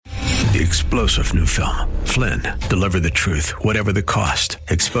The explosive new film, Flynn, Deliver the Truth, Whatever the Cost,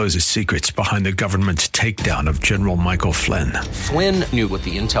 exposes secrets behind the government's takedown of General Michael Flynn. Flynn knew what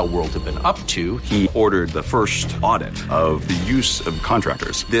the intel world had been up to. He ordered the first audit of the use of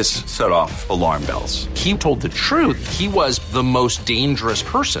contractors. This set off alarm bells. He told the truth. He was the most dangerous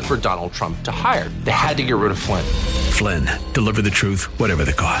person for Donald Trump to hire. They had to get rid of Flynn. Flynn, Deliver the Truth, Whatever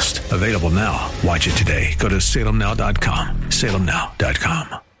the Cost. Available now. Watch it today. Go to salemnow.com.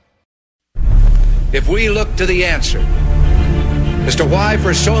 salemnow.com. If we look to the answer as to why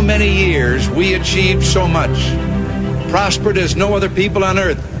for so many years we achieved so much, prospered as no other people on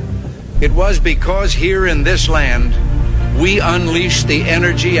earth, it was because here in this land we unleashed the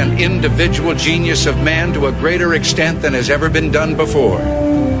energy and individual genius of man to a greater extent than has ever been done before.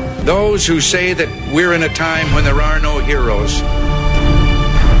 Those who say that we're in a time when there are no heroes,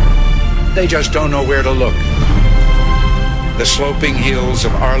 they just don't know where to look. The sloping hills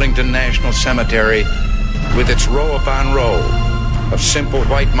of Arlington National Cemetery, with its row upon row of simple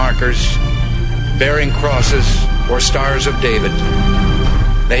white markers bearing crosses or stars of David,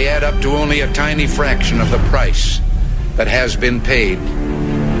 they add up to only a tiny fraction of the price that has been paid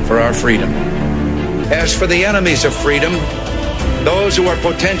for our freedom. As for the enemies of freedom, those who are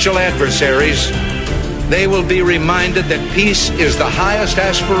potential adversaries, they will be reminded that peace is the highest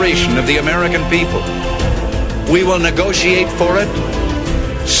aspiration of the American people. We will negotiate for it,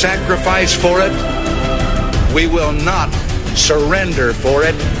 sacrifice for it. We will not surrender for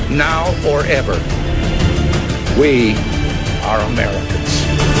it now or ever. We are Americans.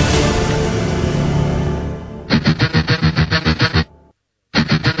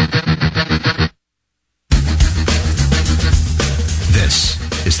 This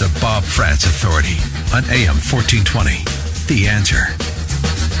is the Bob Frantz Authority on AM 1420. The Answer.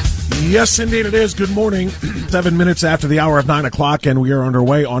 Yes, indeed it is. Good morning. 7 minutes after the hour of 9 o'clock, and we are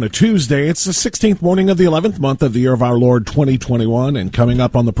underway on a Tuesday. It's the 16th morning of the 11th month of the year of our Lord 2021, and coming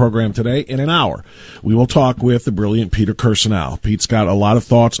up on the program today in an hour, we will talk with the brilliant Peter Kirsanow. Pete's got a lot of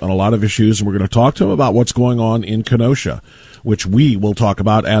thoughts on a lot of issues, and we're going to talk to him about what's going on in Kenosha, which we will talk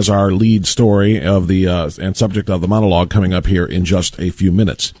about as our lead story of the and subject of the monologue coming up here in just a few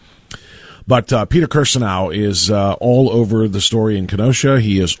minutes. But Peter Kirsanow is all over the story in Kenosha.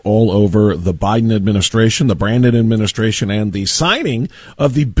 He is all over the Biden administration, the Brandon administration, and the signing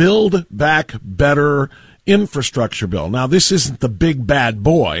of the Build Back Better infrastructure bill. Now, this isn't the big bad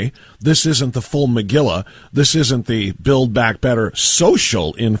boy. This isn't the full Megillah. This isn't the Build Back Better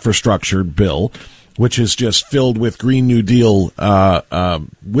social infrastructure bill, which is just filled with Green New Deal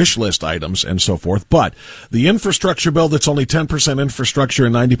wish list items and so forth. But the infrastructure bill that's only 10% infrastructure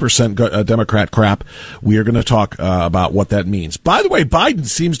and 90% Democrat crap, we are going to talk about what that means. By the way, Biden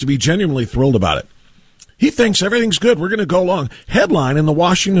seems to be genuinely thrilled about it. He thinks everything's good. We're going to go along. Headline in the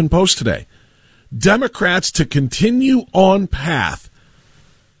Washington Post today: Democrats to continue on path.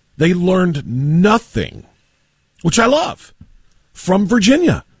 They learned nothing, which I love, from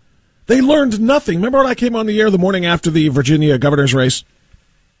Virginia. They learned nothing. Remember when I came on the air the morning after the Virginia governor's race?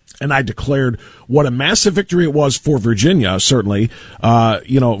 And I declared what a massive victory it was for Virginia, certainly, for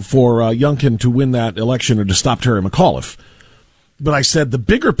Youngkin to win that election or to stop Terry McAuliffe. But I said the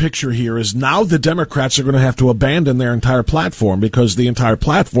bigger picture here is now the Democrats are going to have to abandon their entire platform because the entire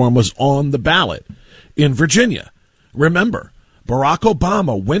platform was on the ballot in Virginia. Remember, Barack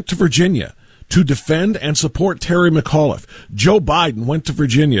Obama went to Virginia to defend and support Terry McAuliffe. Joe Biden went to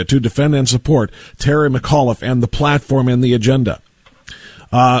Virginia to defend and support Terry McAuliffe and the platform and the agenda.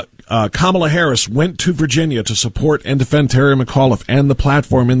 Kamala Harris went to Virginia to support and defend Terry McAuliffe and the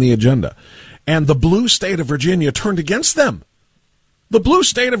platform and the agenda. And the blue state of Virginia turned against them. The blue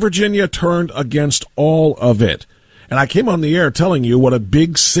state of Virginia turned against all of it. And I came on the air telling you what a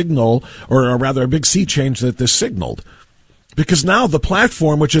big signal, or rather a big sea change that this signaled. Because now the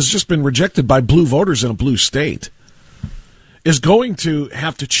platform, which has just been rejected by blue voters in a blue state, is going to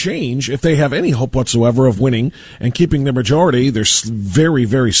have to change if they have any hope whatsoever of winning and keeping their majority, their very,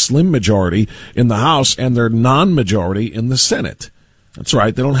 very slim majority in the House and their non-majority in the Senate. That's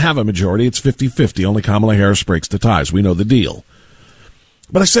right. They don't have a majority. It's 50-50. Only Kamala Harris breaks the ties. We know the deal.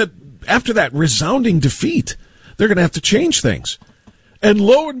 But I said, after that resounding defeat, they're going to have to change things. And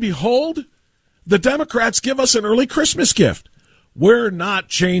lo and behold, the Democrats give us an early Christmas gift. We're not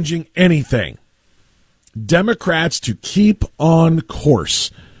changing anything. Democrats to keep on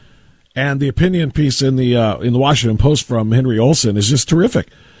course. And the opinion piece in the Washington Post from Henry Olsen is just terrific.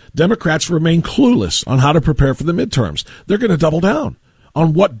 Democrats remain clueless on how to prepare for the midterms. They're going to double down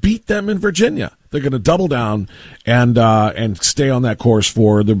on what beat them in Virginia. They're going to double down and stay on that course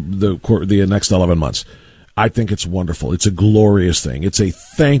for the next 11 months. I think it's wonderful. It's a glorious thing. It's a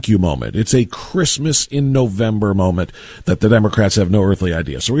thank you moment. It's a Christmas in November moment that the Democrats have no earthly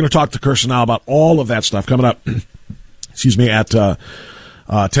idea. So we're going to talk to Kirsten now about all of that stuff coming up, excuse me, at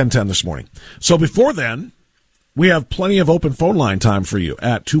 10:10 this morning. So before then, we have plenty of open phone line time for you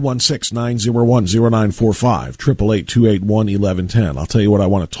at 216-901-0945, 888-281-1110. I'll tell you what I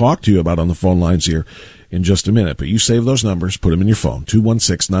want to talk to you about on the phone lines here in just a minute, but you save those numbers, put them in your phone,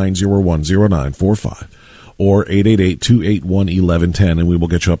 216-901-0945 or 888-281-1110, and we will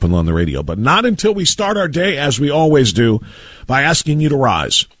get you up and on the radio. But not until we start our day, as we always do, by asking you to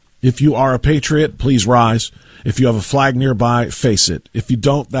rise. If you are a patriot, please rise. If you have a flag nearby, face it. If you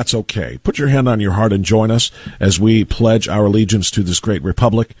don't, that's okay. Put your hand on your heart and join us as we pledge our allegiance to this great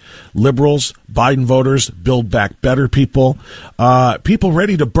republic. Liberals, Biden voters, Build Back Better people, people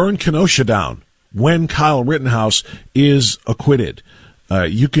ready to burn Kenosha down when Kyle Rittenhouse is acquitted.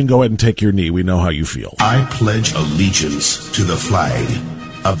 You can go ahead and take your knee. We know how you feel. I pledge allegiance to the flag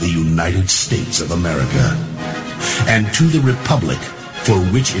of the United States of America and to the republic for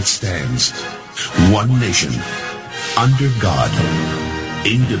which it stands, one nation, under God,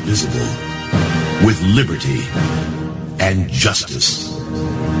 indivisible, with liberty and justice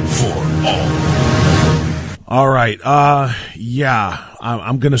for all. All right.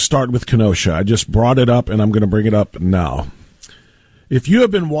 I'm going to start with Kenosha. I just brought it up, and I'm going to bring it up now. If you have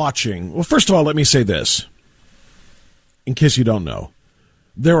been watching, well, first of all, let me say this, in case you don't know.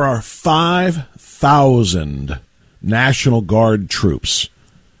 There are 5,000 National Guard troops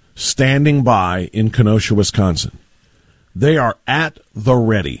standing by in Kenosha, Wisconsin. They are at the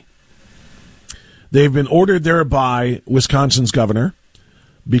ready. They've been ordered there by Wisconsin's governor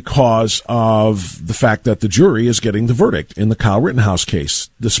because of the fact that the jury is getting the verdict in the Kyle Rittenhouse case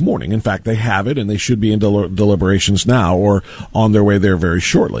this morning. In fact, they have it, and they should be in deliberations now or on their way there very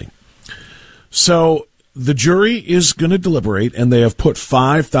shortly. So the jury is going to deliberate, and they have put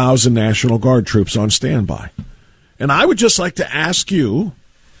 5,000 National Guard troops on standby. And I would just like to ask you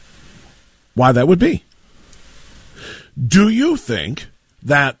why that would be. Do you think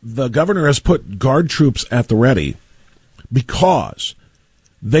that the governor has put Guard troops at the ready because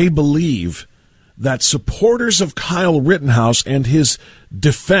they believe that supporters of Kyle Rittenhouse and his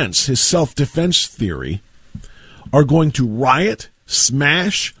defense, his self-defense theory, are going to riot,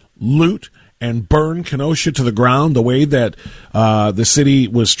 smash, loot, and burn Kenosha to the ground the way that the city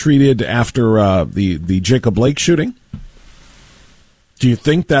was treated after the Jacob Blake shooting? Do you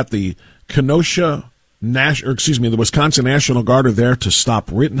think that the the Wisconsin National Guard are there to stop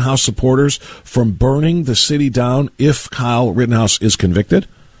Rittenhouse supporters from burning the city down if Kyle Rittenhouse is convicted?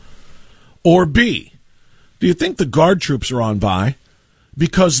 Or B, do you think the Guard troops are on by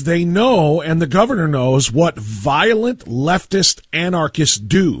because they know, and the governor knows, what violent leftist anarchists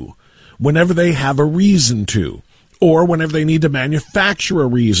do whenever they have a reason to, or whenever they need to manufacture a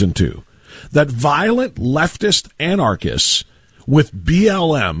reason to? That violent leftist anarchists with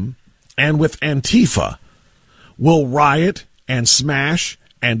BLM and with Antifa will riot and smash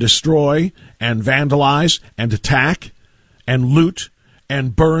and destroy and vandalize and attack and loot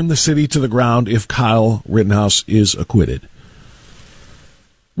and burn the city to the ground if Kyle Rittenhouse is acquitted.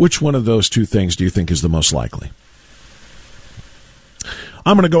 Which one of those two things do you think is the most likely?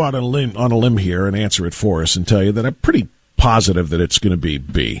 I'm going to go out on a limb here and answer it for us and tell you that I'm pretty positive that it's going to be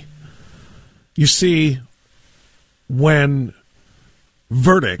B. You see, when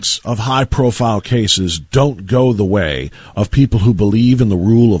verdicts of high-profile cases don't go the way of people who believe in the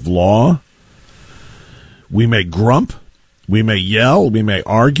rule of law, we may grump, we may yell, we may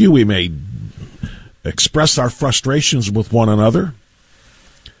argue, we may express our frustrations with one another,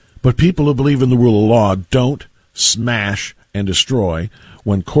 but people who believe in the rule of law don't smash and destroy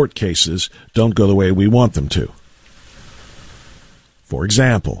when court cases don't go the way we want them to. For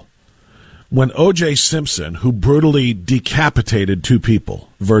example, when O.J. Simpson, who brutally decapitated two people,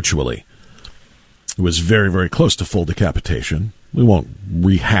 virtually, it was very, very close to full decapitation. We won't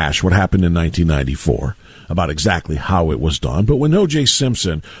rehash what happened in 1994 about exactly how it was done, but when O.J.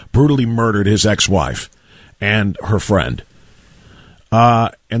 Simpson brutally murdered his ex-wife and her friend,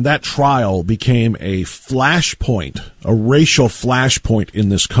 and that trial became a flashpoint, a racial flashpoint in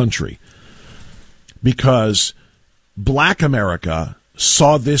this country, because black America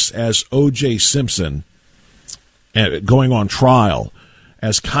saw this as O.J. Simpson going on trial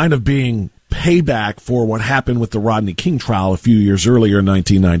as kind of being payback for what happened with the Rodney King trial a few years earlier in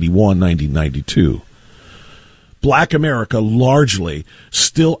 1991, 1992. Black America, largely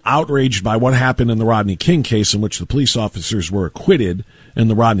still outraged by what happened in the Rodney King case, in which the police officers were acquitted in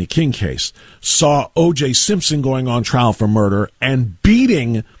the Rodney King case, saw O.J. Simpson going on trial for murder and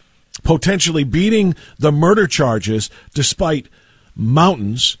beating potentially beating the murder charges despite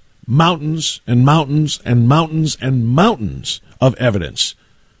mountains and mountains and mountains and mountains of evidence.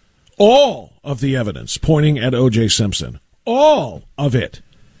 All of the evidence pointing at O.J. Simpson. All of it.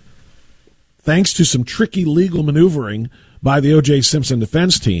 Thanks to some tricky legal maneuvering by the O.J. Simpson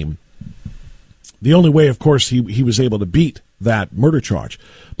defense team. The only way, of course, he was able to beat that murder charge.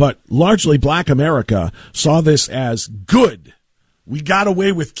 But largely black America saw this as good. We got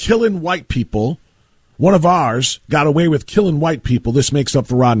away with killing white people. One of ours got away with killing white people. This makes up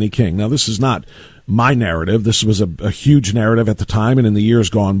for Rodney King. Now, this is not my narrative. This was a huge narrative at the time and in the years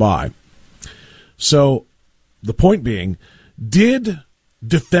gone by. So the point being, did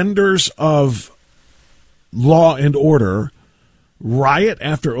defenders of law and order riot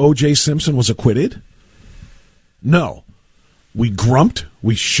after O.J. Simpson was acquitted? No. We grumped.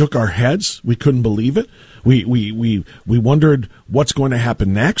 We shook our heads. We couldn't believe it. We wondered what's going to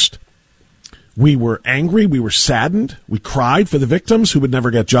happen next. We were angry. We were saddened. We cried for the victims who would never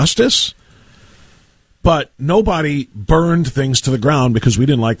get justice. But nobody burned things to the ground because we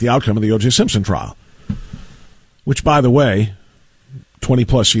didn't like the outcome of the O.J. Simpson trial. Which, by the way,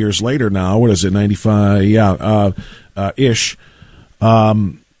 20-plus years later now, what is it, 95, ish,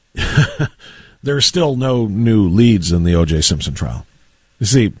 there are still no new leads in the O.J. Simpson trial. You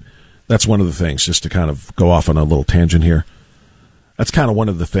see, that's one of the things, just to kind of go off on a little tangent here, that's kind of one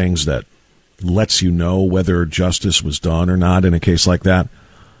of the things that lets you know whether justice was done or not in a case like that.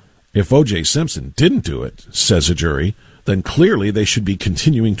 If O.J. Simpson didn't do it, says a jury, then clearly they should be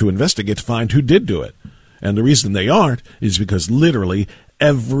continuing to investigate to find who did do it. And the reason they aren't is because literally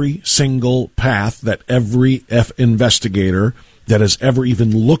every single path that every investigator that has ever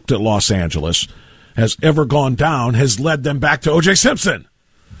even looked at Los Angeles has ever gone down has led them back to O.J. Simpson.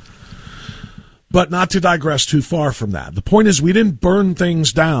 But not to digress too far from that. The point is we didn't burn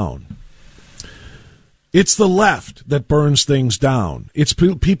things down. It's the left that burns things down. It's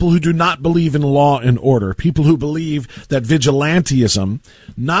people who do not believe in law and order, people who believe that vigilantism,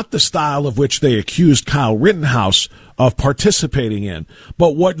 not the style of which they accused Kyle Rittenhouse of participating in,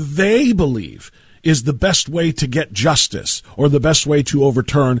 but what they believe is the best way to get justice or the best way to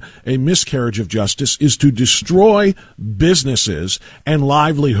overturn a miscarriage of justice is to destroy businesses and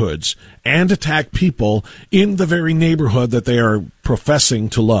livelihoods and attack people in the very neighborhood that they are professing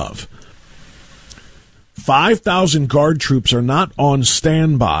to love. 5,000 guard troops are not on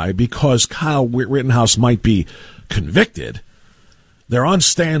standby because Kyle Rittenhouse might be convicted. They're on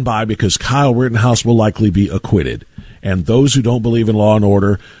standby because Kyle Rittenhouse will likely be acquitted. And those who don't believe in law and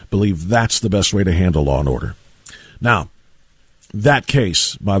order believe that's the best way to handle law and order. Now, that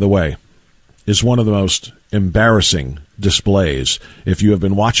case, by the way, is one of the most embarrassing displays. If you have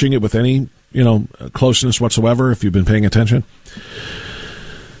been watching it with any, closeness whatsoever, if you've been paying attention,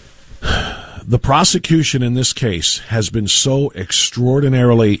 the prosecution in this case has been so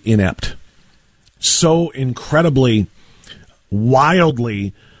extraordinarily inept, so incredibly,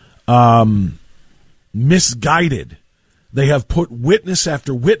 wildly misguided. They have put witness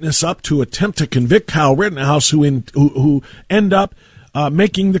after witness up to attempt to convict Kyle Rittenhouse, who end up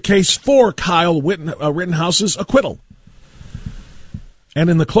making the case for Kyle Rittenhouse's acquittal. And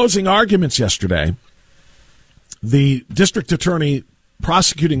in the closing arguments yesterday, the district attorney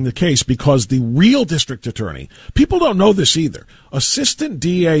prosecuting the case, because the real district attorney, people don't know this either, Assistant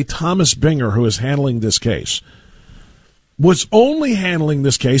DA Thomas Binger, who is handling this case, was only handling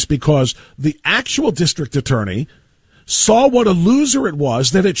this case because the actual district attorney saw what a loser it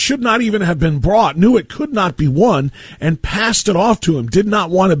was, that it should not even have been brought, knew it could not be won, and passed it off to him, did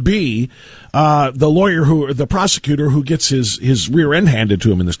not want to be the prosecutor who gets his rear end handed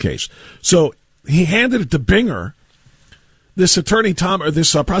to him in this case. So he handed it to Binger, this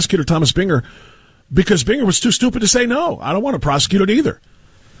prosecutor Thomas Binger, because Binger was too stupid to say no. I don't want to prosecute it either.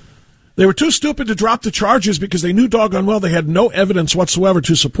 They were too stupid to drop the charges because they knew doggone well they had no evidence whatsoever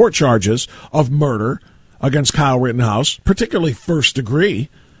to support charges of murder against Kyle Rittenhouse, particularly first degree.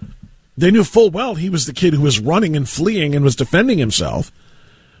 They knew full well he was the kid who was running and fleeing and was defending himself,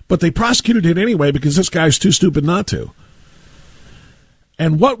 but they prosecuted it anyway because this guy's too stupid not to.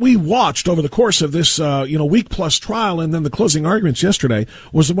 And what we watched over the course of this, week-plus trial and then the closing arguments yesterday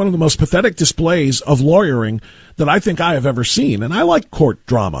was one of the most pathetic displays of lawyering that I think I have ever seen. And I like court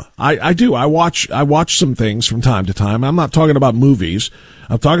drama. I do. I watch some things from time to time. I'm not talking about movies.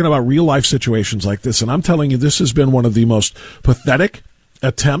 I'm talking about real-life situations like this. And I'm telling you, this has been one of the most pathetic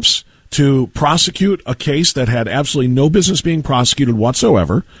attempts to prosecute a case that had absolutely no business being prosecuted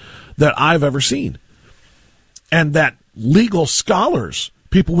whatsoever that I've ever seen. And that legal scholars,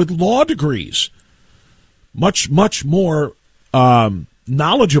 people with law degrees, much more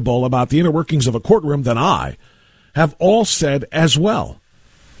knowledgeable about the inner workings of a courtroom than I have all said as well.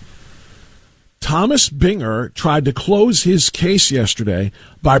 Thomas Binger tried to close his case yesterday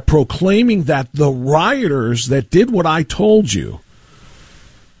by proclaiming that the rioters that did what I told you,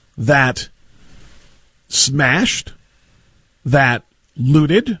 that smashed, that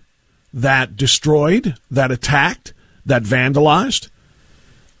looted, that destroyed, that attacked, that vandalized,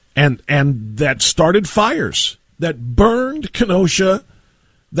 and that started fires, that burned Kenosha,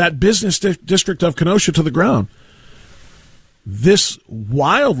 that business district of Kenosha to the ground. This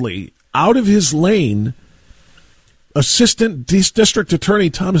wildly out of his lane, Assistant District Attorney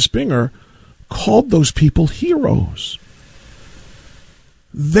Thomas Binger called those people heroes.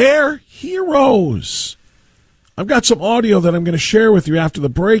 They're heroes. I've got some audio that I'm going to share with you after the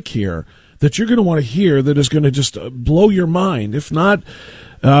break here that you're going to want to hear that is going to just blow your mind, if not,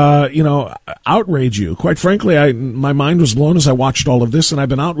 outrage you. Quite frankly, my mind was blown as I watched all of this, and I've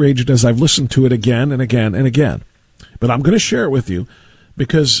been outraged as I've listened to it again and again and again. But I'm going to share it with you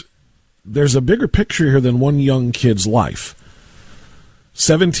because there's a bigger picture here than one young kid's life.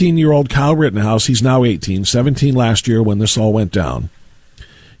 17-year-old Kyle Rittenhouse, he's now 18, 17 last year when this all went down.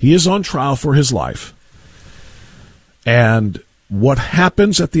 He is on trial for his life. And what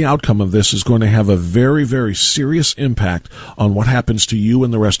happens at the outcome of this is going to have a very, very serious impact on what happens to you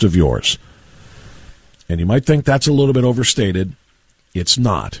and the rest of yours. And you might think that's a little bit overstated. It's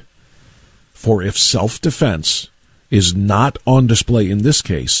not. For if self-defense is not on display in this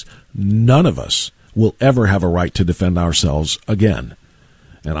case, none of us will ever have a right to defend ourselves again.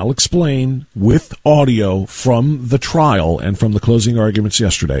 And I'll explain with audio from the trial and from the closing arguments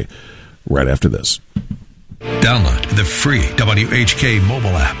yesterday right after this. Download the free WHK mobile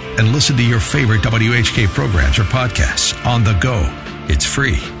app and listen to your favorite WHK programs or podcasts on the go. It's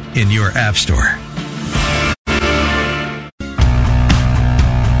free in your app store.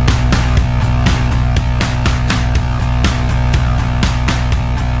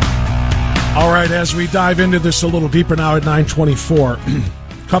 All right, as we dive into this a little deeper now at 9:24,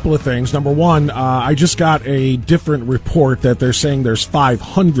 a couple of things. Number one, I just got a different report that they're saying there's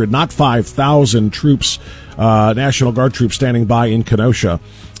 500, not 5,000 troops, National Guard troops standing by in Kenosha.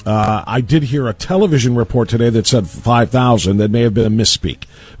 I did hear a television report today that said 5,000. That may have been a misspeak,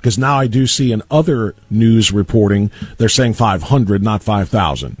 because now I do see in other news reporting they're saying 500, not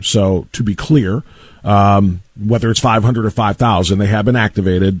 5,000. So to be clear, whether it's 500 or 5,000, they have been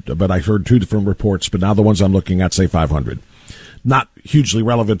activated, but I heard two different reports, but now the ones I'm looking at say 500. Not hugely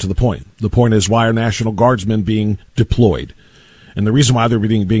relevant to the point. The point is, why are National Guardsmen being deployed? And the reason why they're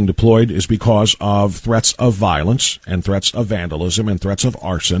being deployed is because of threats of violence and threats of vandalism and threats of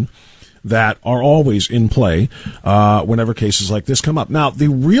arson that are always in play whenever cases like this come up. Now, the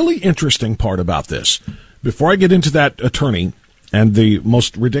really interesting part about this, before I get into that attorney and the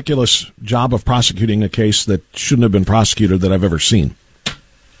most ridiculous job of prosecuting a case that shouldn't have been prosecuted that I've ever seen,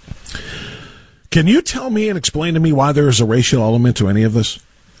 can you tell me and explain to me why there is a racial element to any of this?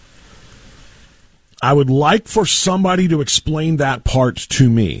 I would like for somebody to explain that part to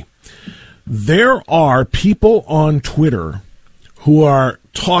me. There are people on Twitter who are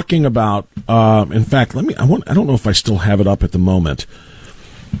talking about, in fact, I don't know if I still have it up at the moment,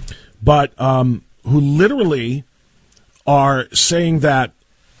 but who literally are saying that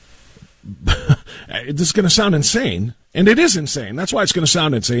this is going to sound insane, and it is insane. That's why it's going to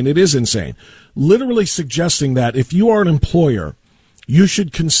sound insane. It is insane. Literally suggesting that if you are an employer, you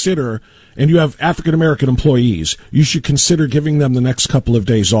should consider, and you have African-American employees, you should consider giving them the next couple of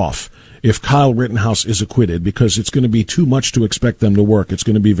days off if Kyle Rittenhouse is acquitted, because it's going to be too much to expect them to work. It's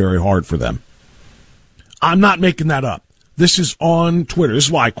going to be very hard for them. I'm not making that up. This is on Twitter. This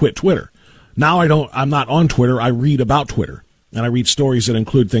is why I quit Twitter. Now I'm not on Twitter. I read about Twitter, and I read stories that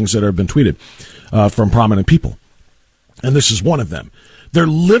include things that have been tweeted from prominent people. And this is one of them. They're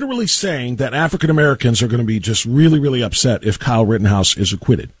literally saying that African Americans are going to be just really, really upset if Kyle Rittenhouse is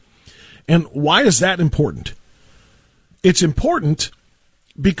acquitted. And why is that important? It's important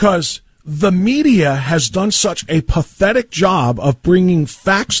because the media has done such a pathetic job of bringing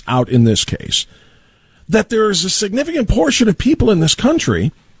facts out in this case that there is a significant portion of people in this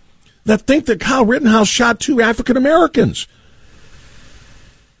country that think that Kyle Rittenhouse shot two African Americans.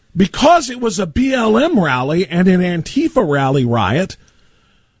 Because it was a BLM rally and an Antifa rally riot,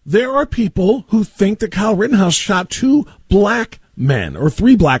 there are people who think that Kyle Rittenhouse shot two black men, or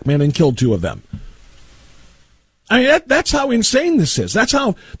three black men, and killed two of them. I mean, that's how insane this is. That's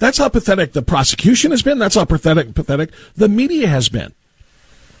how pathetic the prosecution has been. That's how pathetic the media has been.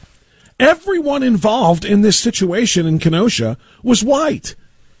 Everyone involved in this situation in Kenosha was white.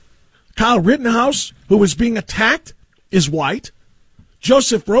 Kyle Rittenhouse, who was being attacked, is white.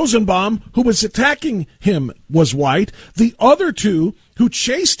 Joseph Rosenbaum, who was attacking him, was white. The other two who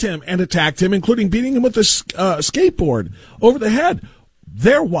chased him and attacked him, including beating him with a skateboard over the head,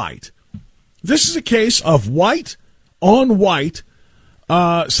 they're white. This is a case of white on white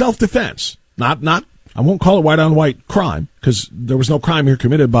self-defense. Not. I won't call it white on white crime, because there was no crime here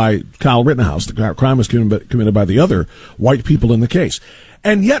committed by Kyle Rittenhouse. The crime was committed by the other white people in the case.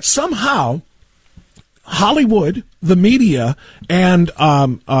 And yet somehow Hollywood, the media, and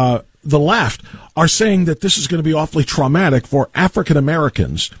the left are saying that this is going to be awfully traumatic for African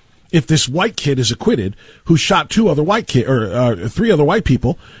Americans if this white kid is acquitted who shot three other white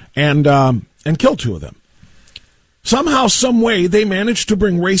people and killed two of them. Somehow, some way, they managed to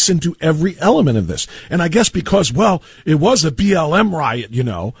bring race into every element of this. And I guess because, well, it was a BLM riot,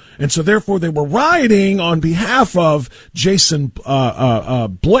 and so therefore they were rioting on behalf of Jason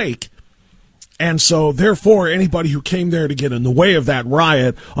Blake. And so therefore anybody who came there to get in the way of that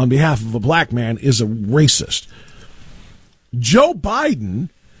riot on behalf of a black man is a racist. Joe Biden,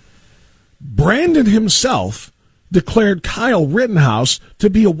 Brandon himself, declared Kyle Rittenhouse to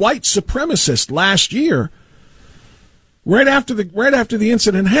be a white supremacist last year. Right after the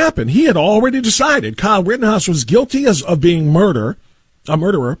incident happened, he had already decided Kyle Rittenhouse was guilty of being a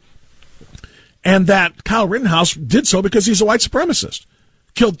murderer, and that Kyle Rittenhouse did so because he's a white supremacist.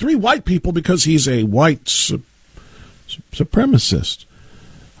 Killed 3 white people because he's a white supremacist.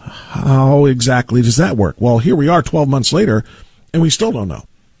 How exactly does that work? Well, here we are 12 months later, and we still don't know.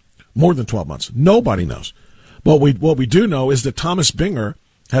 More than 12 months. Nobody knows. But what we do know is that Thomas Binger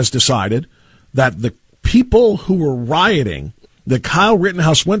has decided that the people who were rioting, that Kyle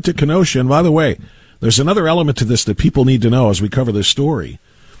Rittenhouse went to Kenosha, and by the way, there's another element to this that people need to know as we cover this story.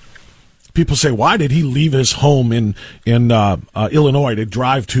 People say, why did he leave his home in Illinois to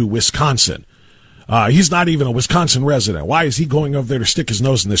drive to Wisconsin? He's not even a Wisconsin resident. Why is he going over there to stick his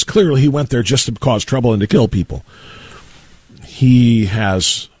nose in this? Clearly, he went there just to cause trouble and to kill people. He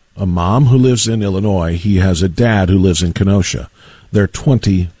has a mom who lives in Illinois. He has a dad who lives in Kenosha. They're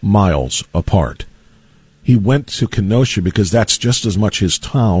 20 miles apart. He went to Kenosha because that's just as much his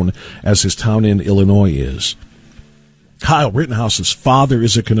town as his town in Illinois is. Kyle Rittenhouse's father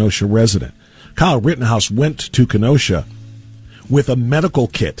is a Kenosha resident. Kyle Rittenhouse went to Kenosha with a medical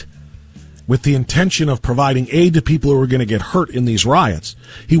kit with the intention of providing aid to people who were going to get hurt in these riots.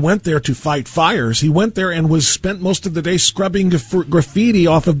 He went there to fight fires. He went there and spent most of the day scrubbing graffiti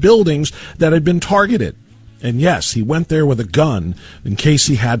off of buildings that had been targeted. And yes, he went there with a gun in case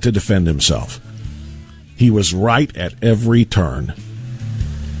he had to defend himself. He was right at every turn.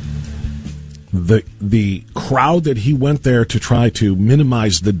 The crowd that he went there to try to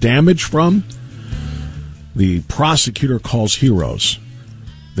minimize the damage from, the prosecutor calls heroes.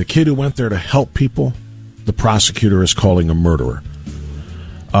 The kid who went there to help people, the prosecutor is calling a murderer.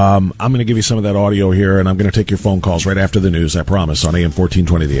 I'm going to give you some of that audio here, and I'm going to take your phone calls right after the news, I promise, on AM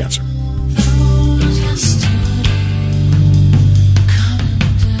 1420 The Answer.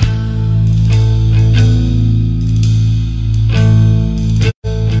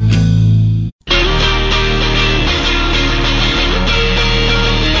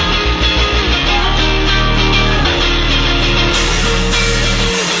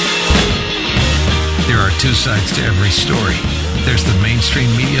 Two sides to every story. There's the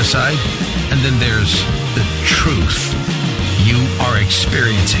mainstream media side, and then there's the truth. You are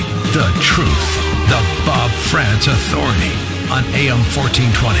experiencing the truth. The Bob Frantz Authority on AM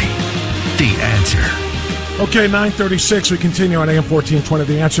 1420. The Answer. Okay, 9:36. We continue on AM 1420.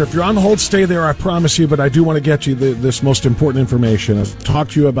 The Answer. If you're on hold, stay there, I promise you, but I do want to get you this most important information. I've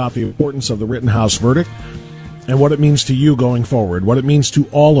talked to you about the importance of the Rittenhouse verdict and what it means to you going forward, what it means to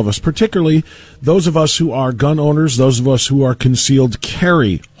all of us, particularly those of us who are gun owners, those of us who are concealed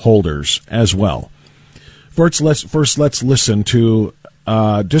carry holders as well. First, let's listen to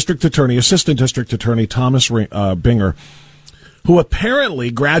Assistant District Attorney Thomas Binger, who apparently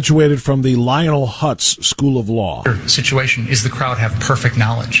graduated from the Lionel Hutz School of Law. Situation is the crowd have perfect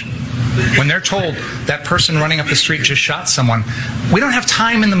knowledge. When they're told that person running up the street just shot someone, we don't have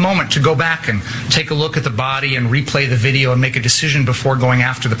time in the moment to go back and take a look at the body and replay the video and make a decision before going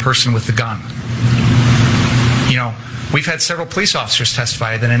after the person with the gun. We've had several police officers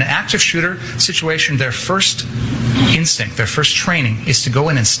testify that in an active shooter situation, their first instinct, their first training is to go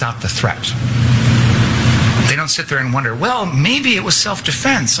in and stop the threat. They don't sit there and wonder, well, maybe it was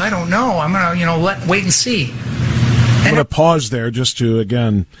self-defense. I don't know. I'm going to, wait and see. I'm going to pause there just to,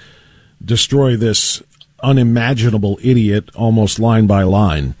 again, destroy this unimaginable idiot almost line by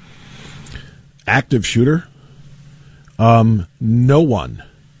line. Active shooter? No one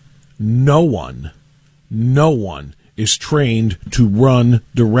is trained to run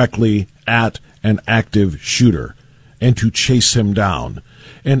directly at an active shooter and to chase him down.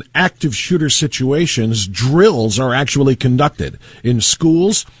 In active shooter situations, drills are actually conducted in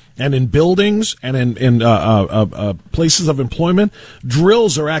schools and in buildings and in places of employment.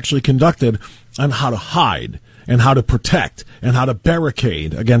 Drills are actually conducted on how to hide and how to protect and how to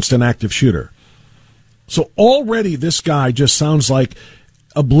barricade against an active shooter. So already this guy just sounds like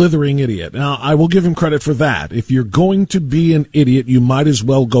a blithering idiot. Now, I will give him credit for that. If you're going to be an idiot, you might as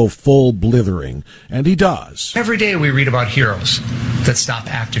well go full blithering. And he does. Every day we read about heroes that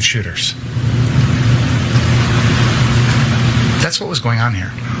stop active shooters. That's what was going on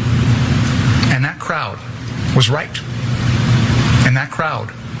here. And that crowd was right. And that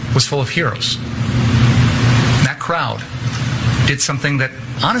crowd was full of heroes. That crowd did something that,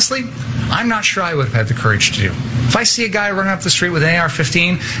 honestly, I'm not sure I would have had the courage to do. If I see a guy running up the street with an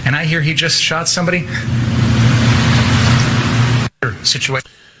AR-15 and I hear he just shot somebody, situation.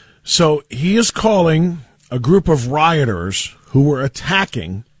 So he is calling a group of rioters who were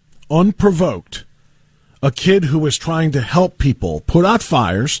attacking, unprovoked, a kid who was trying to help people put out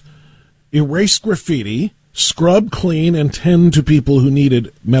fires, erase graffiti, scrub clean, and tend to people who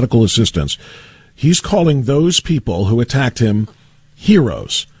needed medical assistance. He's calling those people who attacked him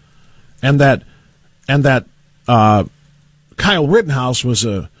heroes. And that Kyle Rittenhouse was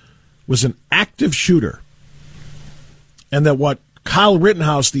an active shooter, and that what Kyle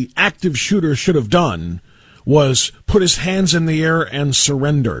Rittenhouse, the active shooter, should have done was put his hands in the air and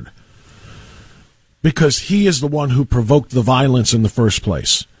surrendered, because he is the one who provoked the violence in the first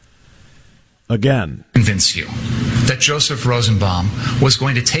place. Again, convince you that Joseph Rosenbaum was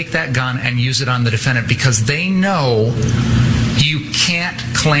going to take that gun and use it on the defendant, because they know you can't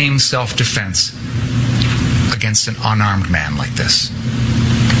claim self-defense against an unarmed man like this.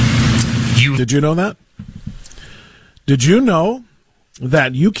 Did you know that? Did you know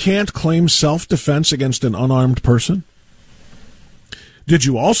that you can't claim self-defense against an unarmed person? Did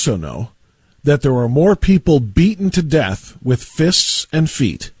you also know that there are more people beaten to death with fists and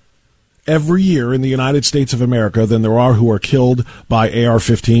feet every year in the United States of America than there are who are killed by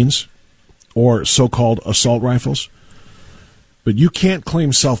AR-15s or so-called assault rifles? But you can't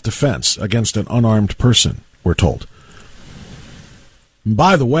claim self-defense against an unarmed person, we're told. And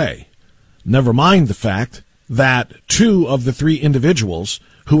by the way, never mind the fact that 2 of the 3 individuals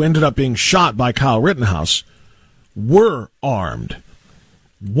who ended up being shot by Kyle Rittenhouse were armed.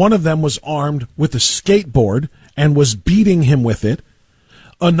 One of them was armed with a skateboard and was beating him with it.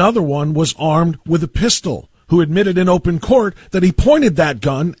 Another one was armed with a pistol, who admitted in open court that he pointed that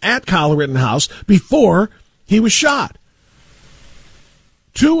gun at Kyle Rittenhouse before he was shot.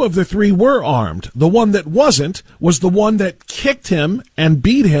 2 of the 3 were armed. The one that wasn't was the one that kicked him and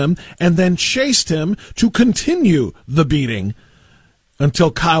beat him and then chased him to continue the beating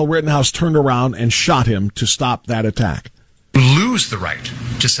until Kyle Rittenhouse turned around and shot him to stop that attack. Lose the right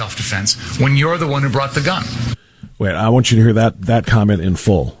to self-defense when you're the one who brought the gun. Wait, I want you to hear that comment in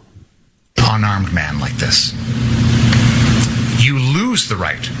full. Unarmed man like this. You lose the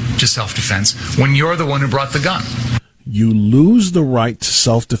right to self-defense when you're the one who brought the gun. You lose the right to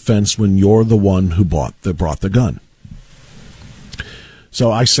self-defense when you're the one who brought the gun.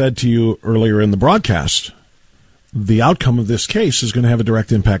 So I said to you earlier in the broadcast, the outcome of this case is going to have a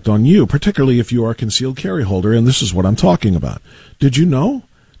direct impact on you, particularly if you are a concealed carry holder, and this is what I'm talking about. Did you know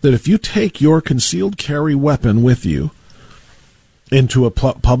that if you take your concealed carry weapon with you into a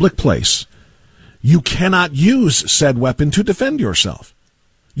public place, you cannot use said weapon to defend yourself?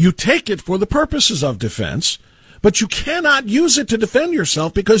 You take it for the purposes of defense, but you cannot use it to defend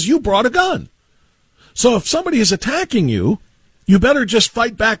yourself because you brought a gun. So if somebody is attacking you, you better just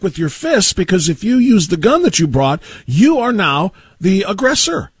fight back with your fists, because if you use the gun that you brought, you are now the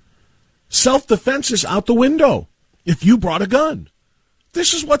aggressor. Self-defense is out the window if you brought a gun.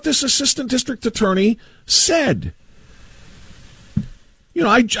 This is what this assistant district attorney said. You know,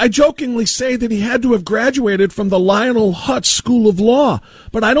 I jokingly say that he had to have graduated from the Lionel Hutz School of Law,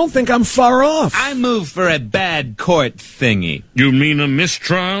 but I don't think I'm far off. I move for a bad court thingy. You mean a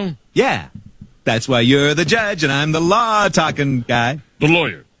mistrial? Yeah. That's why you're the judge and I'm the law-talking guy. The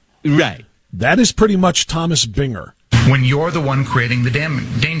lawyer. Right. That is pretty much Thomas Binger. When you're the one creating the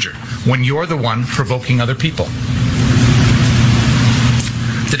danger. When you're the one provoking other people.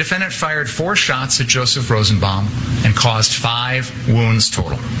 The defendant fired 4 shots at Joseph Rosenbaum and caused 5 wounds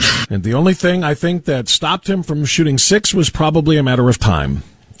total. And the only thing I think that stopped him from shooting 6 was probably a matter of time.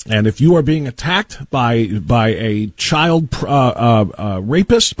 And if you are being attacked by a child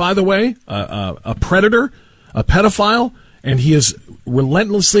rapist, by the way, a predator, a pedophile, and he is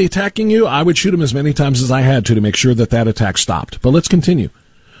relentlessly attacking you, I would shoot him as many times as I had to make sure that attack stopped. But let's continue.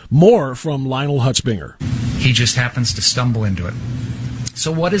 More from Lionel Hutzbinger. He just happens to stumble into it.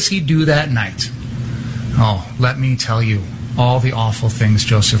 So what does he do that night? Oh, let me tell you all the awful things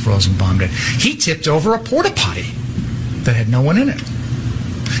Joseph Rosenbaum did. He tipped over a porta potty that had no one in it.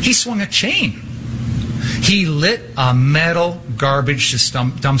 He swung a chain. He lit a metal garbage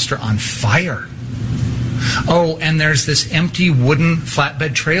dumpster on fire. Oh, and there's this empty wooden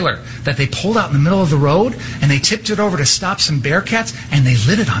flatbed trailer that they pulled out in the middle of the road, and they tipped it over to stop some bearcats, and they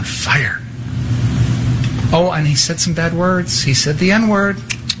lit it on fire. Oh, and he said some bad words. He said the N-word.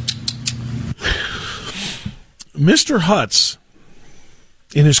 Mr. Hutz,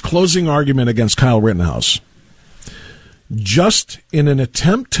 in his closing argument against Kyle Rittenhouse, just in an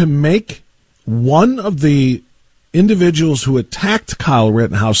attempt to make one of the individuals who attacked Kyle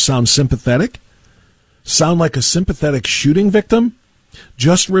Rittenhouse sound sympathetic, sound like a sympathetic shooting victim,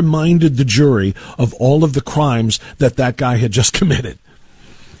 just reminded the jury of all of the crimes that guy had just committed.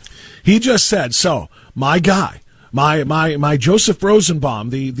 He just said, so, my guy, my Joseph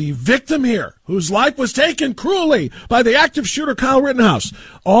Rosenbaum, the victim here, whose life was taken cruelly by the active shooter Kyle Rittenhouse,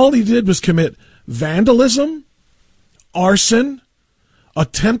 all he did was commit vandalism, arson,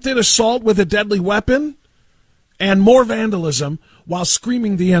 attempted assault with a deadly weapon, and more vandalism while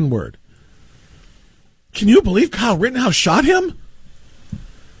screaming the N-word. Can you believe Kyle Rittenhouse shot him?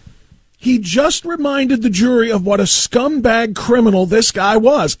 He just reminded the jury of what a scumbag criminal this guy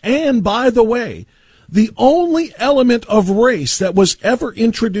was. And, by the way, the only element of race that was ever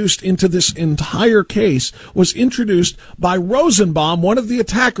introduced into this entire case was introduced by Rosenbaum, one of the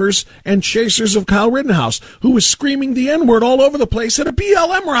attackers and chasers of Kyle Rittenhouse, who was screaming the N-word all over the place at a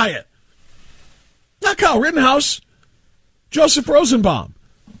BLM riot. Not Kyle Rittenhouse, Joseph Rosenbaum.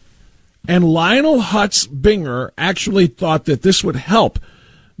 And Lionel Hutzbinger actually thought that this would help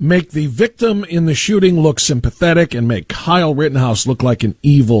make the victim in the shooting look sympathetic and make Kyle Rittenhouse look like an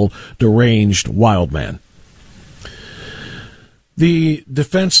evil, deranged wild man. The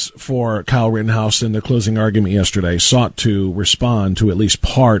defense for Kyle Rittenhouse in the closing argument yesterday sought to respond to at least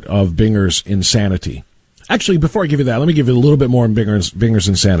part of Binger's insanity. Actually, before I give you that, let me give you a little bit more on Binger's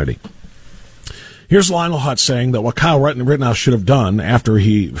insanity. Here's Lionel Hutz saying that what Kyle Rittenhouse should have done after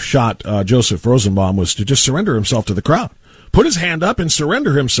he shot Joseph Rosenbaum was to just surrender himself to the crowd. Put his hand up and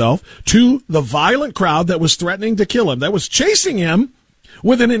surrender himself to the violent crowd that was threatening to kill him, that was chasing him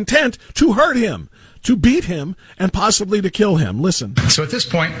with an intent to hurt him, to beat him, and possibly to kill him. Listen. So at this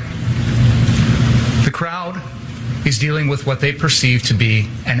point, the crowd is dealing with what they perceive to be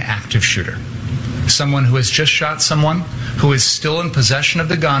an active shooter. Someone who has just shot someone, who is still in possession of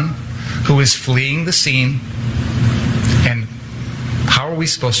the gun, who is fleeing the scene. And how are we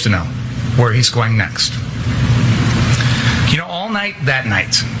supposed to know where he's going next? You know, all night that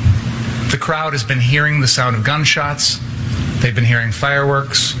night, the crowd has been hearing the sound of gunshots. They've been hearing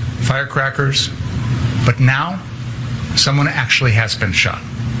fireworks, firecrackers. But now, someone actually has been shot.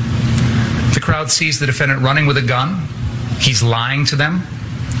 The crowd sees the defendant running with a gun. He's lying to them.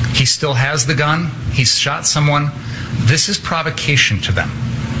 He still has the gun. He's shot someone. This is provocation to them.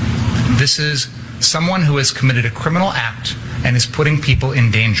 This is someone who has committed a criminal act and is putting people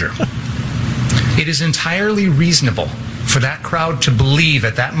in danger. It is entirely reasonable for that crowd to believe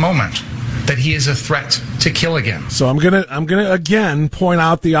at that moment that he is a threat to kill again. So I'm gonna again point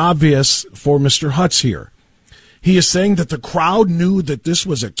out the obvious for Mr. Hutz here. He is saying that the crowd knew that this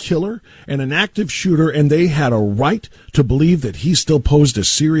was a killer and an active shooter, and they had a right to believe that he still posed a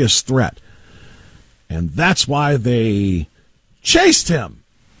serious threat. And that's why they chased him.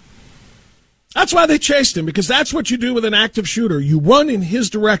 That's why they chased him, because that's what you do with an active shooter. You run in his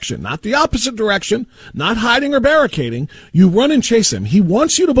direction, not the opposite direction, not hiding or barricading. You run and chase him. He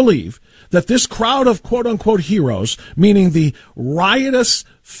wants you to believe that this crowd of quote-unquote heroes, meaning the riotous,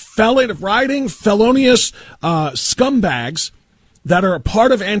 felonious scumbags that are a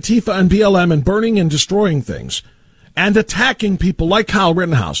part of Antifa and BLM and burning and destroying things and attacking people like Kyle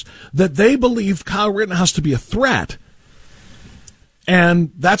Rittenhouse, that they believe Kyle Rittenhouse to be a threat.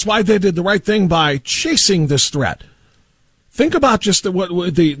 And that's why they did the right thing by chasing this threat. Think about just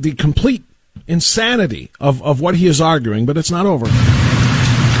the complete insanity of what he is arguing, but it's not over.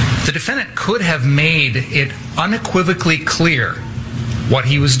 The defendant could have made it unequivocally clear what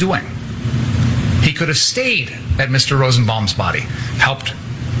he was doing. He could have stayed at Mr. Rosenbaum's body, helped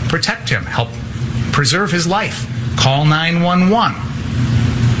protect him, helped preserve his life, call 911.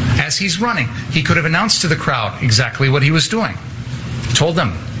 As he's running, he could have announced to the crowd exactly what he was doing. Told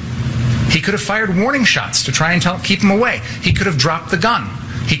them. He could have fired warning shots to try and keep him away. He could have dropped the gun.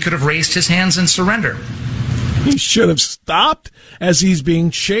 He could have raised his hands in surrender. He should have stopped as he's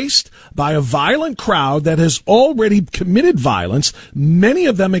being chased by a violent crowd that has already committed violence, many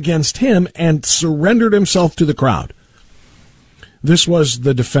of them against him, and surrendered himself to the crowd. This was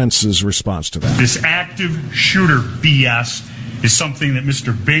the defense's response to that. This active shooter BS is something that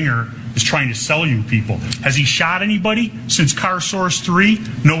Mr. Binger is trying to sell you people. Has he shot anybody since Car Source 3?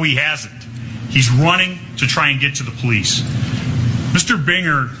 No, he hasn't. He's running to try and get to the police. Mr.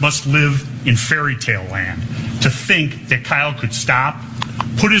 Binger must live in fairy tale land to think that Kyle could stop,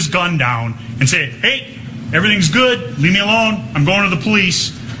 put his gun down, and say, hey, everything's good, leave me alone, I'm going to the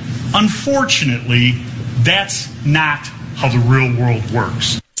police. Unfortunately, that's not how the real world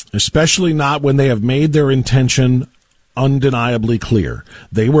works. Especially not when they have made their intention undeniably clear.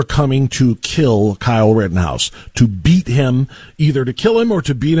 They were coming to kill Kyle Rittenhouse, to beat him, either to kill him or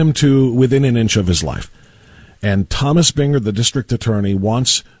to beat him to within an inch of his life. And Thomas Binger, the district attorney,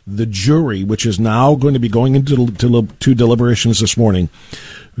 wants the jury, which is now going to be going into deliberations this morning,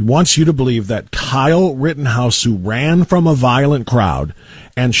 wants you to believe that Kyle Rittenhouse, who ran from a violent crowd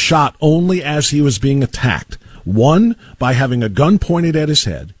and shot only as he was being attacked, one, by having a gun pointed at his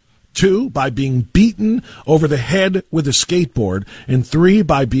head, two, by being beaten over the head with a skateboard, and three,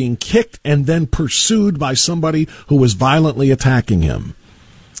 by being kicked and then pursued by somebody who was violently attacking him.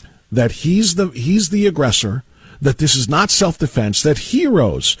 That he's the aggressor, that this is not self-defense, that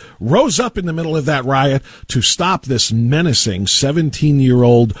heroes rose up in the middle of that riot to stop this menacing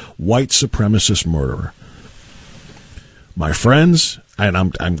 17-year-old white supremacist murderer. My friends, and I'm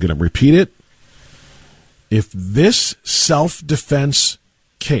going to repeat it, if this self-defense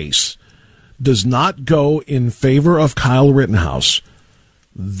case does not go in favor of Kyle Rittenhouse,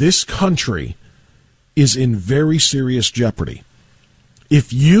 this country is in very serious jeopardy.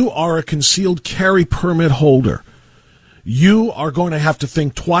 If you are a concealed carry permit holder, you are going to have to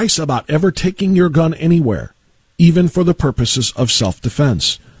think twice about ever taking your gun anywhere, even for the purposes of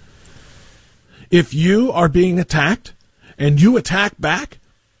self-defense. If you are being attacked and you attack back,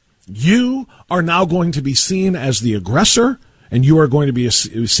 you are now going to be seen as the aggressor, and you are going to be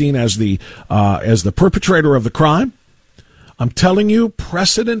seen as the perpetrator of the crime. I'm telling you,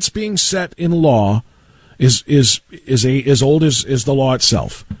 precedents being set in law is as old as the law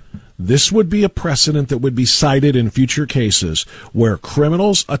itself. This would be a precedent that would be cited in future cases where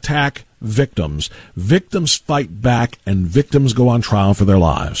criminals attack victims, victims fight back, and victims go on trial for their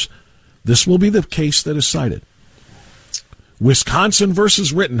lives. This will be the case that is cited. Wisconsin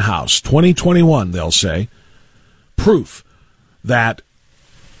versus Rittenhouse, 2021, they'll say. Proof that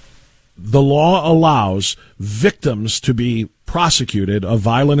the law allows victims to be prosecuted of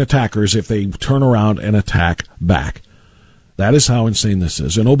violent attackers if they turn around and attack back. That is how insane this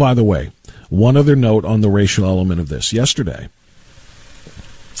is. And oh, by the way, one other note on the racial element of this. Yesterday,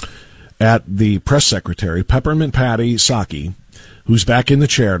 at the press secretary, Peppermint Patty Psaki, who's back in the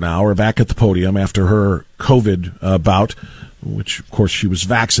chair now, or back at the podium after her COVID bout, which, of course, she was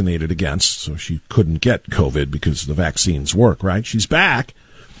vaccinated against, so she couldn't get COVID because the vaccines work, right? She's back.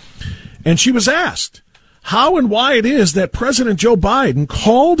 And she was asked how and why it is that President Joe Biden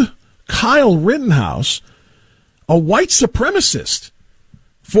called Kyle Rittenhouse a white supremacist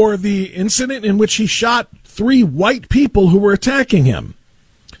for the incident in which he shot 3 white people who were attacking him.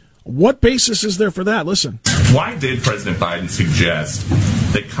 What basis is there for that? Listen. Why did President Biden suggest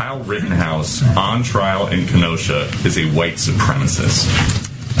that Kyle Rittenhouse on trial in Kenosha is a white supremacist?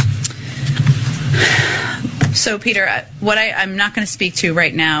 So, Peter, what I'm not going to speak to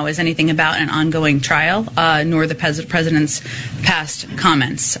right now is anything about an ongoing trial, nor the president's past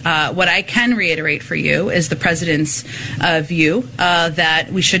comments. What I can reiterate for you is the president's view that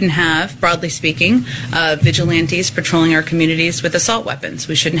we shouldn't have, broadly speaking, vigilantes patrolling our communities with assault weapons.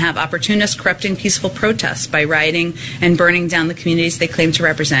 We shouldn't have opportunists corrupting peaceful protests by rioting and burning down the communities they claim to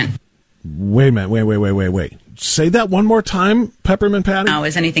represent. Wait a minute. Wait. Say that one more time, Peppermint Patty. Now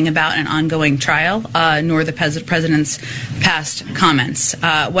is anything about an ongoing trial, nor the president's past comments.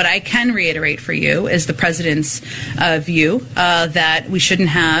 What I can reiterate for you is the president's view that we shouldn't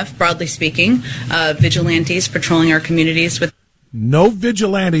have, broadly speaking, vigilantes patrolling our communities with. No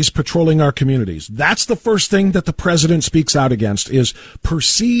vigilantes patrolling our communities. That's the first thing that the president speaks out against, is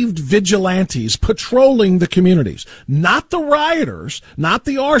perceived vigilantes patrolling the communities. Not the rioters, not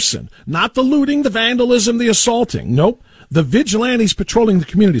the arson, not the looting, the vandalism, the assaulting. Nope. The vigilantes patrolling the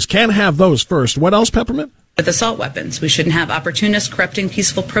communities. Can't have those first. What else, Peppermint? With assault weapons. We shouldn't have opportunists corrupting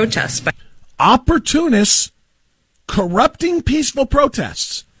peaceful protests. Opportunists corrupting peaceful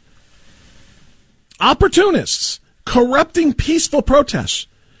protests. Opportunists corrupting peaceful protests.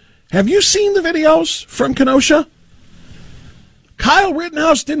 Have you seen the videos from Kenosha? Kyle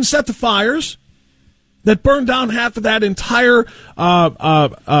Rittenhouse didn't set the fires. that burned down half of that entire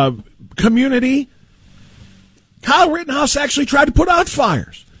community. Kyle Rittenhouse actually tried to put out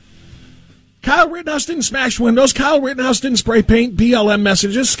fires. Kyle Rittenhouse didn't smash windows. Kyle Rittenhouse didn't spray paint BLM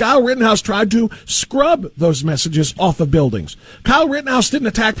messages. Kyle Rittenhouse tried to scrub those messages off of buildings. Kyle Rittenhouse didn't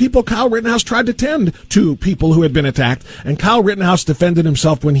attack people. Kyle Rittenhouse tried to tend to people who had been attacked. And Kyle Rittenhouse defended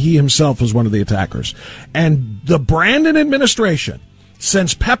himself when he himself was one of the attackers. And the Brandon administration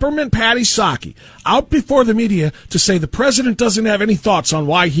sends Peppermint Patty Psaki out before the media to say the president doesn't have any thoughts on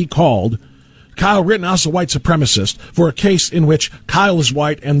why he called Kyle Rittenhouse a white supremacist for a case in which Kyle is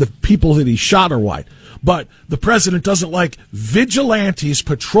white and the people that he shot are white. But the president doesn't like vigilantes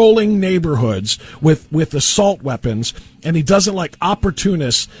patrolling neighborhoods with assault weapons, and he doesn't like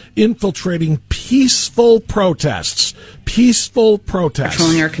opportunists infiltrating peaceful protests.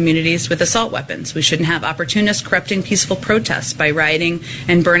 Patrolling our communities with assault weapons. We shouldn't have opportunists corrupting peaceful protests by rioting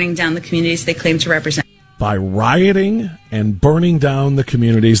and burning down the communities they claim to represent. By rioting and burning down the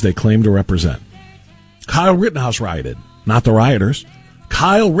communities they claim to represent. Kyle Rittenhouse rioted, not the rioters.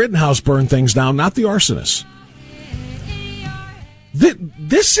 Kyle Rittenhouse burned things down, not the arsonists.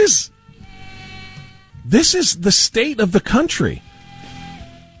 This is the state of the country.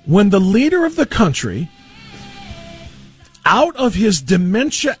 When the leader of the country, out of his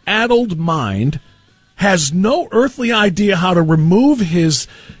dementia-addled mind, has no earthly idea how to remove his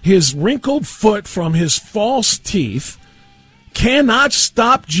wrinkled foot from his false teeth, cannot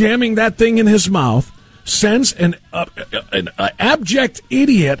stop jamming that thing in his mouth, sends an abject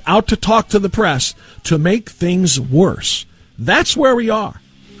idiot out to talk to the press to make things worse. That's where we are.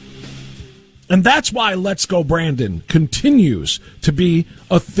 And that's why Let's Go Brandon continues to be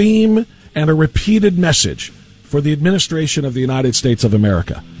a theme and a repeated message for the administration of the United States of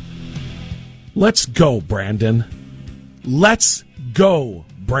America. Let's go, Brandon. Let's go,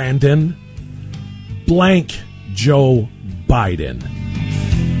 Brandon. Blank Joe Biden.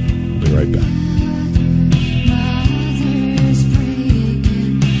 We'll be right back.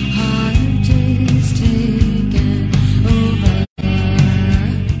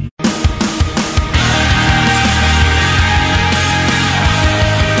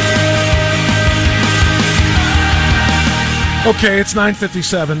 Okay, it's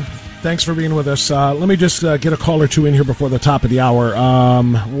 9:57. Thanks for being with us. Let me just get a call or two in here before the top of the hour.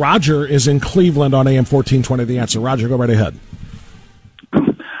 Roger is in Cleveland on AM 1420, The Answer. Roger, go right ahead.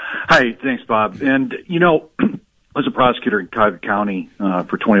 Hi, thanks, Bob. And, I was a prosecutor in Cuyahoga County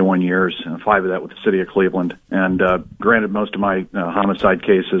for 21 years, 5 of that with the city of Cleveland. And granted, most of my homicide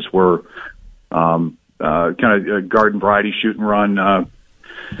cases were kind of a garden variety shoot and run,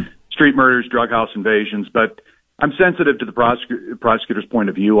 street murders, drug house invasions, but I'm sensitive to the prosecutor's point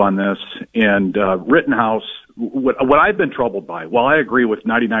of view on this. And Rittenhouse, what I've been troubled by, while I agree with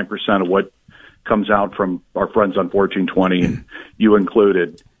 99% of what comes out from our friends on 1420, and you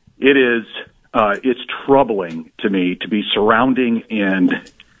included, it's troubling to me to be surrounding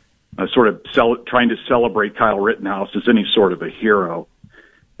and trying to celebrate Kyle Rittenhouse as any sort of a hero.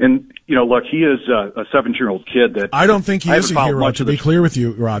 And, look, he is a 17-year-old kid that I don't think he is a hero, to be clear with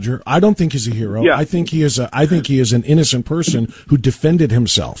you, Roger. I don't think he's a hero. Yeah. I think he is an innocent person who defended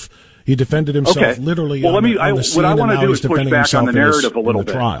himself. He defended himself literally on the scene, what I want to do is push back on the narrative a little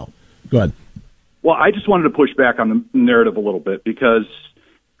bit. Trial. Go ahead. Well, I just wanted to push back on the narrative a little bit because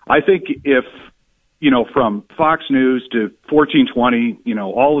I think if, from Fox News to 1420,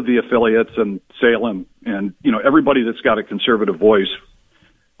 all of the affiliates in Salem and, everybody that's got a conservative voice,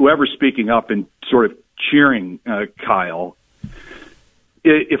 whoever's speaking up and sort of cheering Kyle,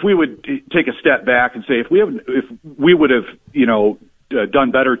 if we would take a step back and say, if we would have, done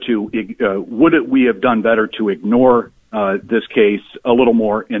better we have done better to ignore this case a little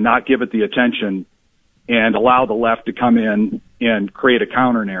more and not give it the attention and allow the left to come in and create a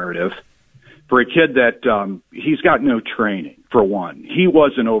counter narrative for a kid that he's got no training, for one. He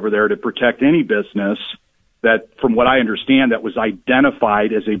wasn't over there to protect any business that, from what I understand, that was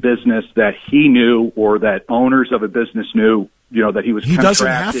identified as a business that he knew or that owners of a business knew, that he was contracted. He doesn't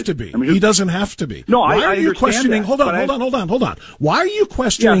have to be. He doesn't have to be. No, Why I are you questioning? Hold on. Why are you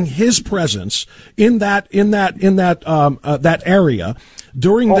questioning his presence in that area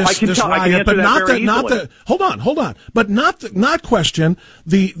during this riot? But not question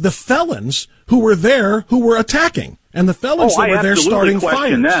the felons who were there who were attacking. And the felons that were there starting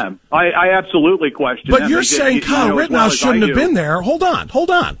fires. Them. I absolutely question them. But you're saying Kyle Rittenhouse shouldn't have been there. Hold on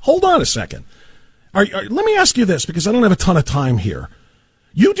a second. Let me ask you this, because I don't have a ton of time here.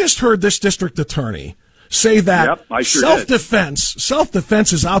 You just heard this district attorney say that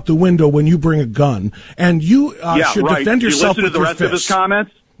self-defense is out the window when you bring a gun, and you should defend yourself with your fists. Did you listen to the rest of his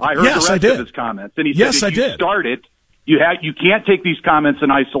comments? I heard the rest of his comments, and he said, if you start it, you can't take these comments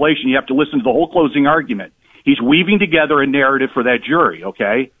in isolation. You have to listen to the whole closing argument. He's weaving together a narrative for that jury,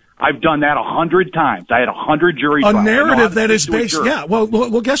 okay? I've done that 100 times. I had 100 jury trials. A narrative that is based,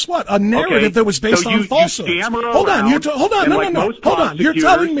 well, guess what? A narrative that was based on falsehoods. Hold on. You're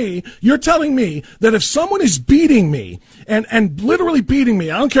telling me that if someone is beating me and literally beating me,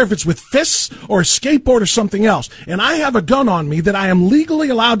 I don't care if it's with fists or a skateboard or something else, and I have a gun on me that I am legally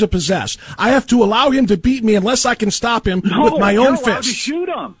allowed to possess, I have to allow him to beat me unless I can stop him with my own fists. You're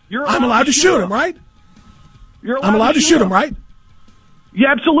allowed to shoot him. I'm allowed to shoot him, right? I'm allowed to shoot him, right?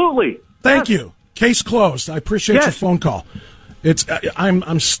 Yeah, absolutely. Thank you. Case closed. I appreciate your phone call.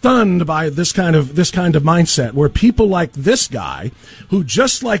 I'm stunned by this kind of mindset where people like this guy, who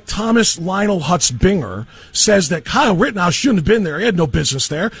just like Thomas Lionel Hutz Binger, says that Kyle Rittenhouse shouldn't have been there. He had no business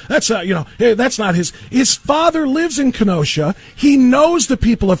there. That's that's not his father lives in Kenosha. He knows the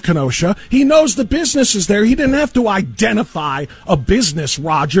people of Kenosha. He knows the businesses there. He didn't have to identify a business,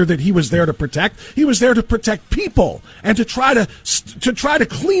 Roger, that he was there to protect. He was there to protect people and to try to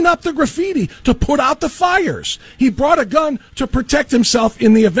clean up the graffiti, to put out the fires. He brought a gun to protect himself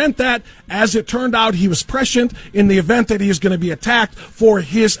in the event that, as it turned out, he was prescient in the event that he is going to be attacked for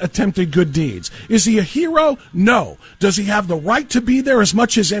his attempted good deeds. Is he a hero? No. Does he have the right to be there as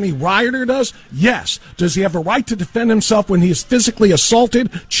much as any rioter does? Yes. Does he have a right to defend himself when he is physically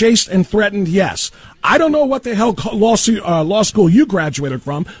assaulted, chased, and threatened? Yes. I don't know what the hell law school you graduated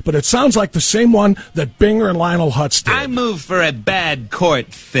from, but it sounds like the same one that Binger and Lionel Hutz did. I moved for a bad court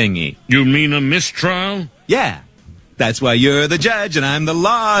thingy. You mean a mistrial? Yeah. That's why you're the judge and I'm the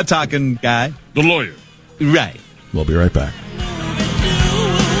law-talking guy. The lawyer. Right. We'll be right back.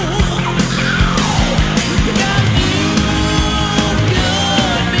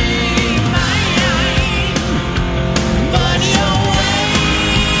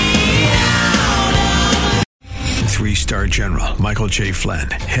 Three-star General Michael J.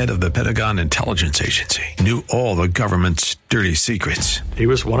 Flynn, head of the Pentagon Intelligence Agency, knew all the government's dirty secrets. He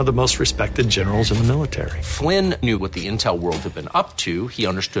was one of the most respected generals in the military. Flynn knew what the intel world had been up to. He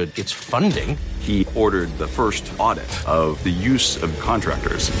understood its funding. He ordered the first audit of the use of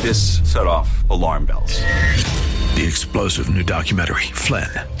contractors. This set off alarm bells. The explosive new documentary, Flynn,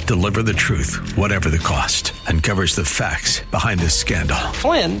 Deliver the Truth, Whatever the Cost, uncovers the facts behind this scandal.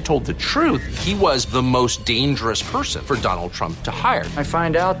 Flynn told the truth. He was the most dangerous person for Donald Trump to hire. I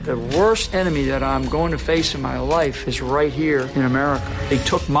find out the worst enemy that I'm going to face in my life is right here in America. They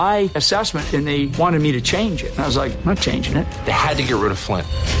took my assessment and they wanted me to change it. And I was like, I'm not changing it. They had to get rid of Flynn.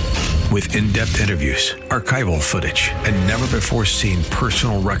 With in-depth interviews, archival footage, and never-before-seen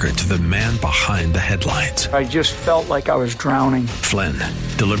personal records of the man behind the headlines. I just felt like I was drowning. Flynn,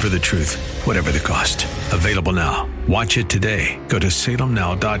 Deliver the Truth, Whatever the Cost. Available now. Watch it today. Go to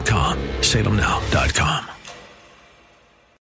salemnow.com. salemnow.com.